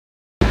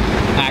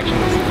Action.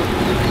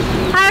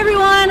 Hi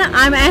everyone,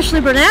 I'm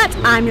Ashley Burnett.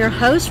 I'm your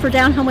host for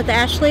Down Home with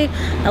Ashley.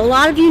 A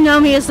lot of you know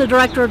me as the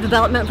Director of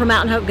Development for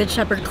Mountain Hope Good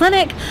Shepherd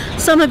Clinic.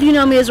 Some of you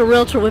know me as a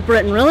realtor with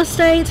Britton Real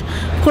Estate.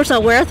 Of course, I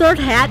wear a third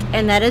hat,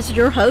 and that is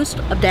your host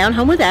of Down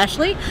Home with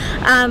Ashley.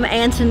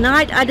 And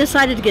tonight I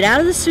decided to get out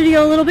of the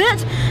studio a little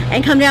bit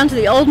and come down to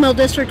the Old Mill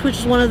District, which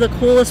is one of the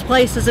coolest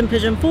places in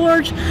Pigeon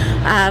Forge.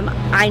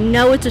 I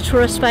know it's a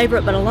tourist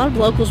favorite, but a lot of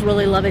locals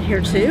really love it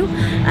here too.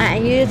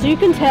 And as you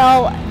can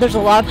tell, there's a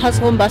lot of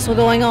hustle and bustle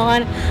going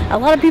on. A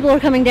lot of people are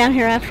coming down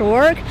here after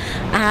work,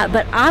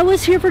 but I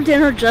was here for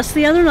dinner just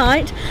the other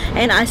night,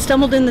 and I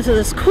stumbled into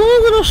this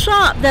cool little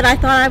shop that I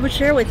thought I would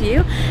share with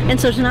you. And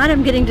so tonight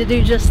I'm getting to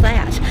do just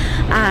that.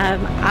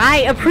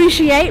 I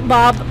appreciate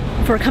Bob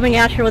for coming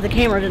out here with a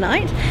camera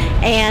tonight,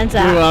 and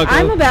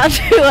I'm about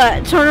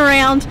to turn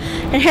around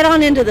and head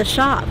on into the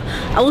shop.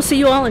 I will see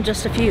you all in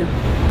just a few.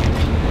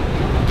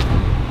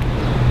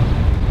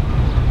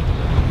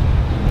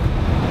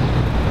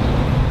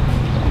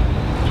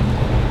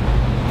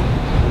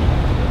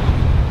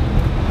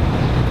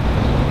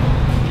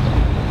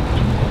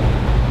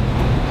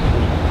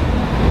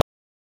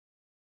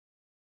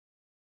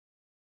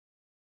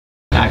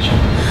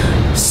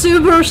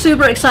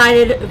 Super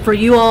excited for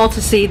you all to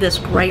see this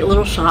great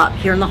little shop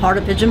here in the heart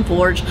of Pigeon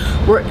Forge.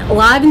 We're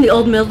live in the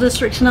Old Mill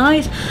District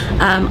tonight.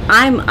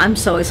 I'm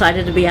so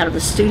excited to be out of the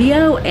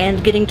studio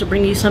and getting to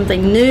bring you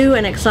something new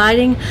and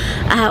exciting.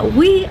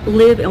 We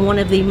live in one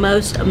of the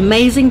most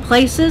amazing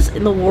places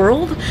in the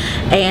world,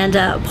 and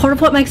part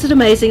of what makes it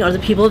amazing are the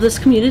people of this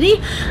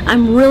community.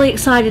 I'm really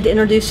excited to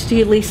introduce to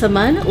you Lisa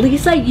Munn.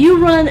 Lisa, you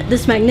run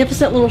this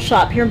magnificent little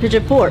shop here in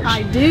Pigeon Forge.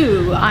 I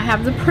do. I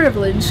have the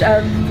privilege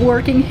of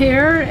working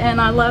here, and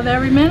I love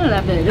every minute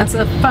of it. It's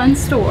a fun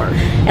store.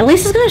 And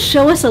Lisa's going to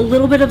show us a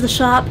little bit of the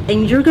shop,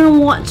 and you're going to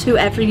want to,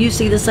 after you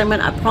see this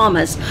segment, I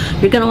promise,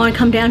 you're going to want to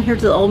come down here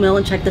to the Old Mill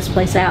and check this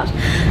place out.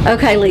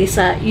 Okay,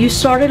 Lisa, you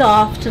started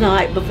off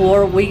tonight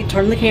before we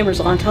turned the cameras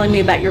on telling me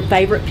about your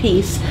favorite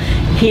piece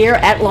here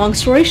at Long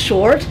Story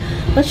Short.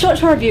 Let's show it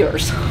to our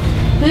viewers.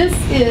 This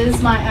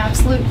is my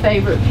absolute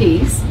favorite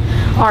piece.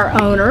 Our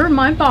owner,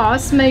 my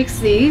boss, makes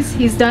these.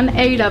 He's done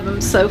 8 of them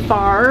so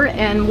far,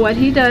 and what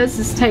he does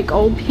is take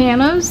old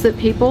pianos that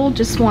people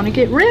just want to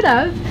get rid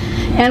of,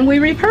 and we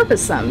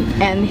repurpose them.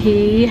 And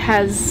he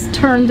has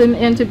turned them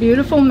into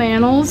beautiful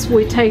mantles.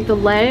 We take the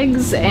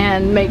legs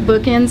and make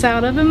bookends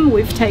out of them.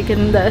 We've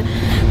taken the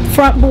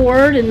front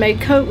board and made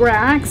coat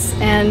racks,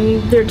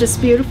 and they're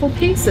just beautiful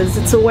pieces.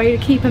 It's a way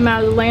to keep them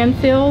out of the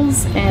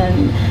landfills,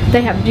 and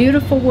they have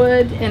beautiful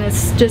wood, and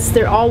it's just,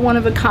 they're all one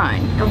of a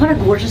kind. And what a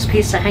gorgeous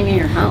piece to hang in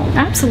your home.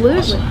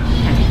 Absolutely.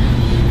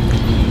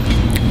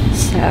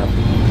 So,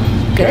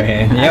 good.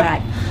 Yep. All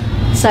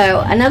right. So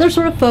another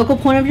sort of focal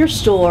point of your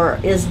store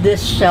is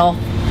this shelf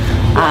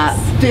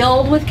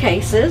filled with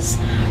cases,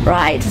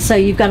 right? So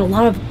you've got a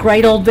lot of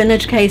great old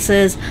vintage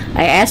cases.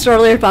 I asked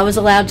earlier if I was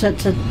allowed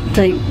to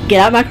get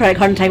out my credit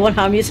card and take one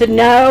home. You said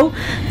no,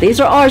 these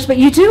are ours, but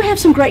you do have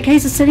some great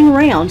cases sitting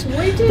around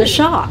the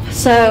shop.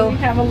 So we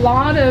have a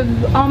lot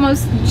of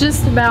almost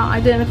just about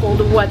identical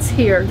to what's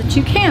here that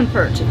you can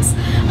purchase.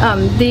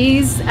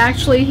 These,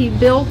 actually, he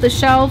built the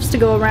shelves to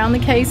go around the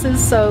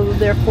cases, so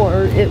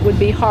therefore it would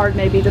be hard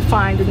maybe to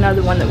find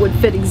another one that would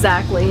fit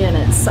exactly in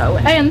it. So,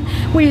 and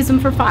we use them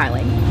for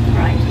filing.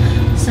 Right.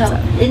 So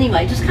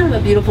anyway, just kind of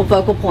a beautiful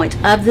focal point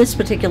of this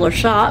particular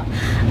shop.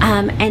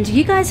 And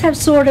you guys have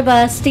sort of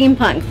a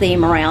steampunk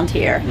theme around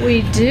here.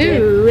 We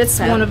do. It's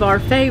one of our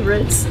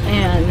favorites,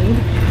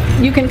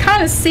 and you can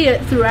kind of see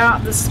it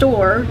throughout the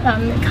store.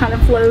 It kind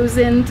of flows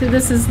into,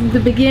 this is the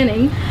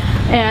beginning,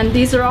 and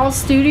these are all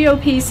studio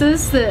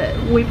pieces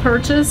that we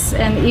purchase,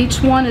 and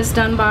each one is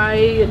done by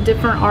a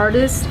different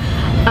artist.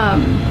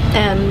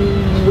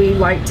 And we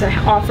like to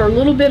offer a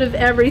little bit of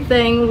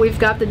everything. We've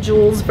got the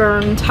Jules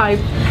Verne type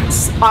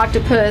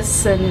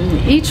octopus,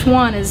 and each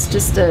one is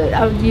just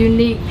a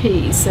unique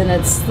piece, and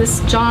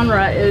this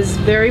genre is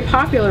very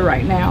popular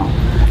right now.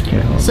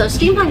 So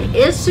steampunk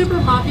is super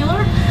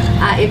popular.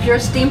 If you're a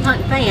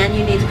steampunk fan,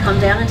 you need to come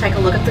down and take a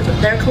look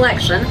at their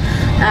collection.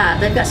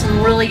 They've got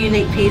some really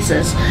unique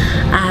pieces.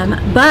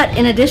 But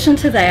in addition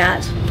to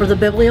that, for the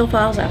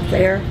bibliophiles out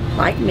there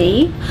like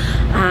me,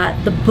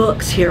 the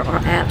books here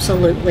are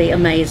absolutely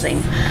amazing.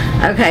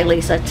 Okay,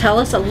 Lisa, tell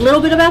us a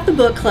little bit about the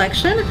book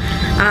collection.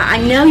 I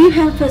know you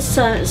have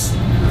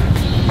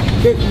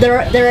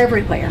they're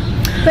everywhere.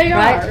 They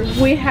are.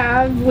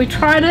 We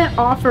try to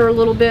offer a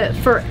little bit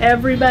for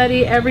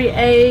everybody, every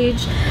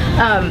age.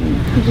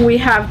 We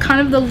have kind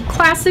of the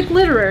classic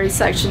literary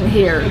section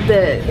here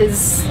that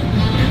is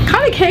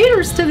kind of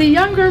caters to the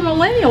younger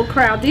millennial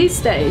crowd these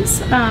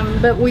days.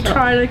 But we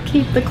try to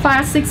keep the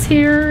classics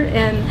here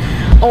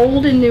and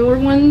old and newer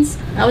ones.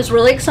 I was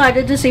really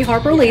excited to see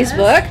Harper Lee's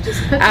book.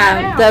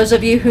 Those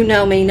of you who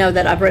know me know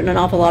that I've written an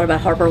awful lot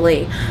about Harper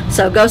Lee.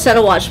 So Go Set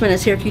a Watchman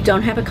is here if you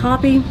don't have a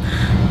copy.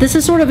 This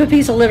is sort of a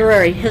piece of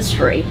literary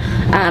history,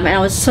 and I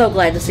was so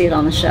glad to see it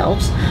on the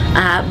shelves.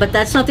 But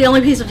that's not the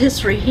only piece of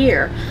history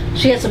here.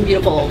 She has some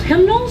beautiful old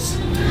hymnals.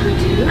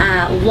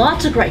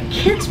 Lots of great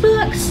kids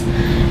books,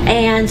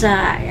 and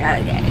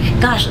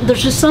gosh,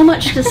 there's just so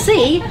much to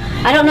see.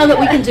 I don't know that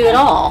we can do it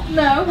all.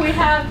 No, we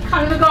have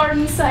kind of a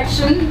garden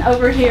section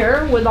over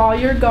here with all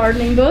your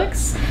gardening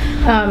books.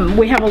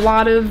 We have a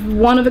lot of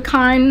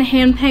one-of-a-kind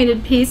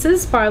hand-painted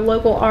pieces by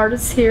local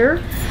artists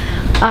here.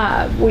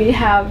 We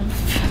have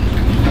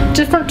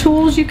different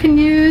tools you can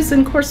use,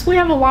 and of course we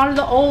have a lot of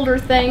the older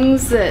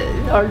things that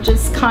are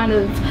just kind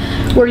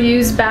of were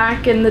used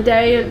back in the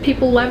day, and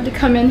people love to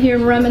come in here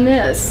and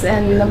reminisce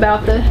and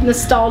about the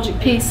nostalgic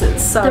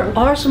pieces. So there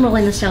are some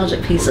really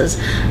nostalgic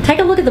pieces. Take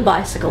a look at the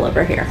bicycle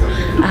over here.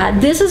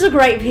 This is a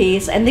great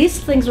piece, and these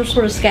things are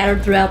sort of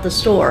scattered throughout the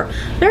store.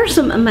 There are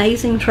some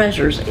amazing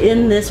treasures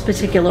in this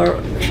particular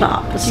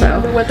shop. So,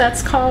 you know what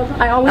that's called?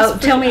 I always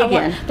tell me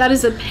again. That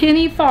is a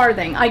penny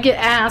farthing. I get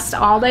asked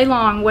all day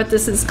long what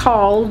this is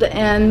called,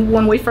 and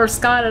when we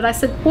first got it, I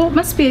said, well, it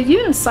must be a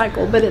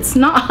unicycle, but it's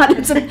not.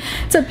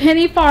 It's a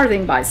penny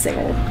farthing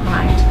bicycle.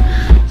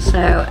 Right.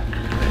 So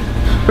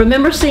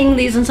remember seeing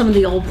these in some of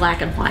the old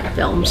black and white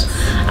films.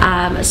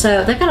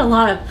 So they've got a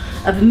lot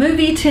of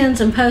movie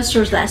tins and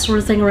posters, that sort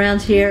of thing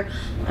around here.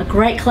 A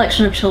great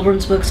collection of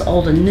children's books,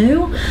 old and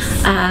new.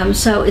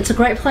 So it's a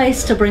great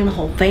place to bring the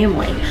whole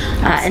family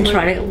and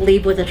try to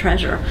leave with a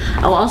treasure.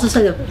 I'll also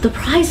say that the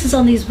prices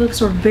on these books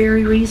are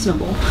very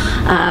reasonable.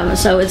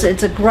 So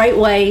it's a great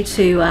way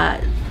to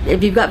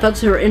if you've got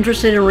folks who are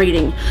interested in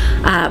reading,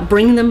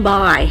 bring them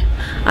by.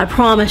 I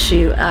promise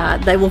you,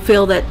 they will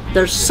feel that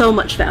there's so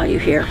much value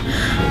here.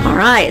 All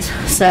right,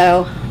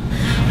 so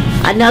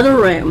another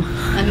room.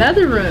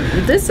 Another room.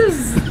 This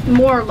is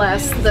more or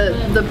less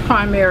the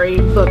primary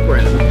book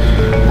room.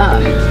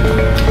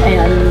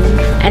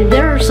 And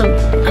there are some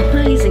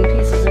amazing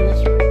pieces in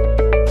this room.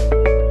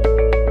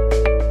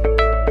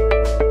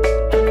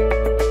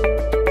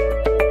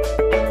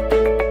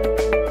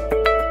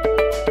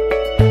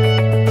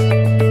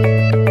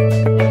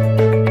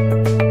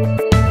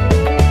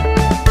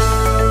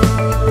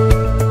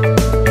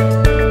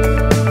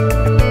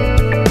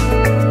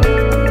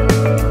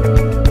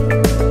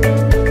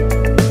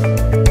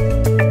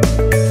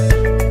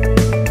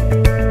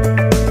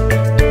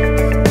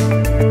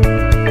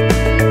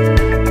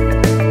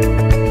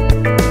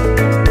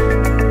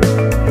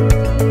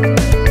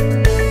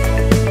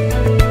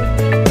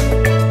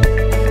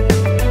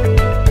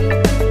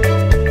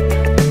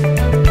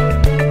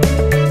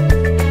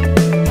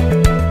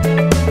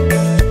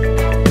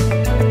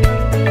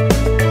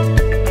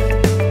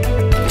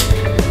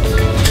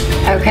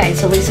 Okay,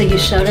 so Lisa, you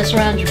showed us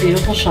around your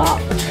beautiful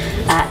shop.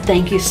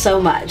 Thank you so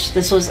much.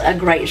 This was a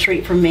great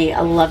treat for me.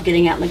 I love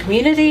getting out in the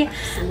community.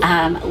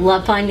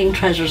 Love finding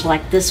treasures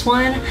like this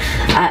one.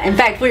 In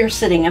fact, we are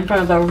sitting in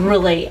front of a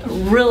really,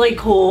 really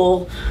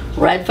cool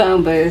red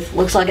phone booth.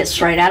 Looks like it's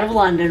straight out of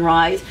London,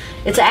 right?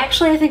 It's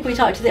actually, I think we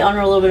talked to the owner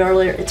a little bit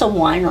earlier, it's a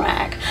wine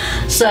rack.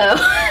 So,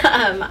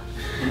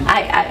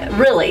 I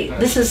really,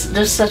 this is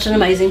just such an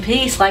amazing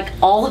piece. Like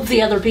all of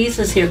the other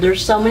pieces here,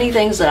 there's so many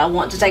things that I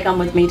want to take on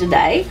with me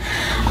today,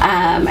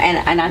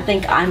 and I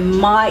think I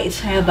might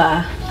have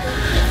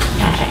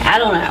I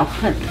don't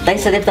know. They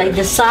said if they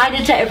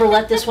decided to ever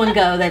let this one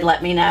go, they'd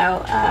let me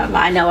know.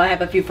 I know I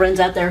have a few friends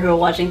out there who are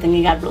watching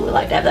thinking I'd really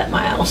like to have that in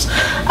my house.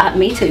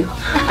 Me too.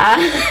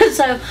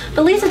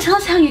 But Lisa, tell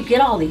us how you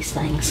get all these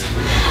things.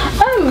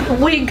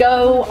 We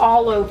go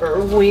all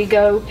over. We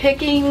go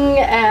picking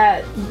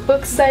at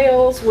book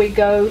sales, we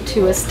go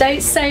to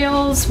estate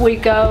sales, we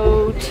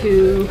go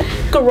to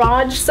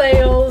garage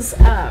sales.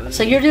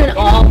 So you're doing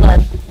all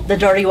the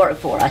dirty work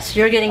for us.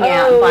 You're getting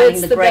out and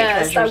finding the great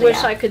treasures. I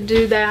wish I could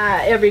do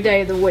that every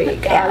day of the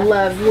week. Yeah.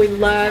 We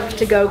love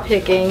to go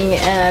picking,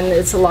 and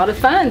it's a lot of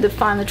fun to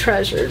find the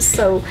treasures.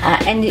 So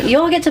and you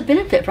all get to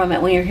benefit from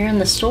it when you're here in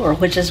the store,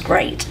 which is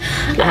great.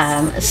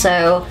 Yes.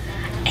 So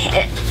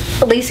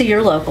Lisa,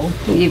 you're local.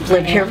 You've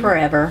lived here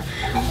forever.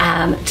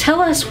 Tell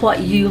us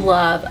what you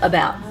love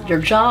about your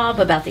job,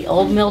 about the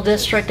Old Mill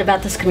District,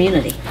 about this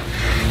community.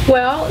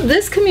 Well,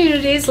 this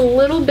community is a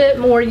little bit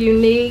more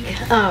unique.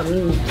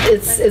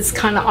 It's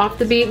kind of off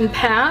the beaten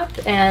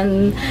path,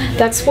 and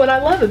that's what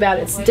I love about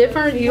it. It's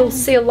different. You'll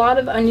see a lot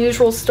of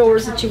unusual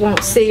stores that you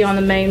won't see on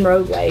the main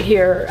roadway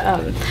here.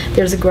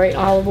 There's a great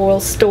olive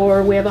oil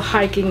store. We have a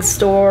hiking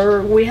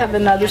store. We have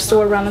another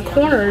store around the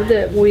corner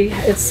that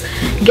it's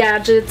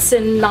gadgets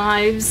and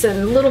knives and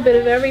a little bit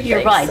of everything.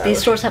 You're right. So, these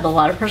stores have a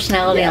lot of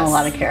personality and a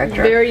lot of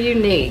character. Very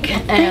unique,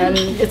 and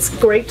it's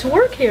great to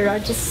work here. I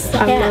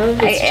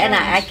love it. And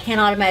I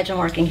cannot imagine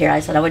working here. I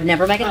said I would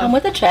never make it home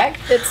with a check.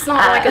 It's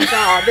not like a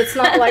job. It's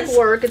not like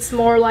work. It's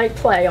more like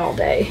play all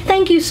day.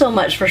 Thank you so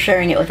much for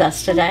sharing it with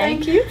us today.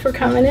 Thank you for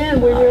coming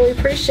in. We really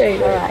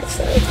appreciate it. All right.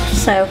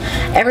 So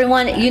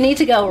everyone, you need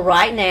to go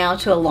right now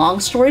to A Long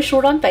Story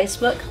Short on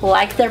Facebook,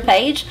 like their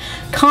page,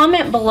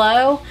 comment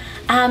below,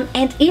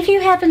 and if you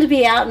happen to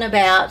be out and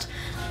about,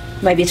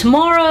 maybe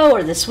tomorrow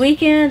or this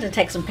weekend and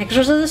take some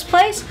pictures of this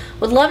place.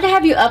 Would love to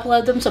have you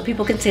upload them so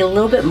people can see a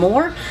little bit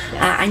more.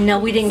 I know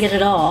we didn't get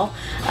it all,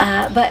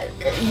 but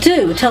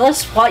do tell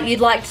us what you'd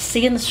like to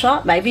see in the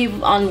shop. Maybe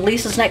on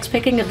Lisa's next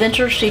picking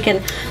adventure she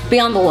can be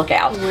on the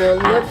lookout. We'll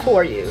look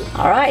for you.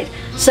 All right,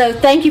 so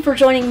thank you for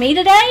joining me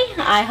today.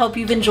 I hope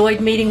you've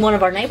enjoyed meeting one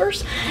of our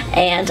neighbors,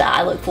 and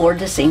I look forward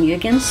to seeing you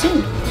again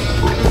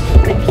soon.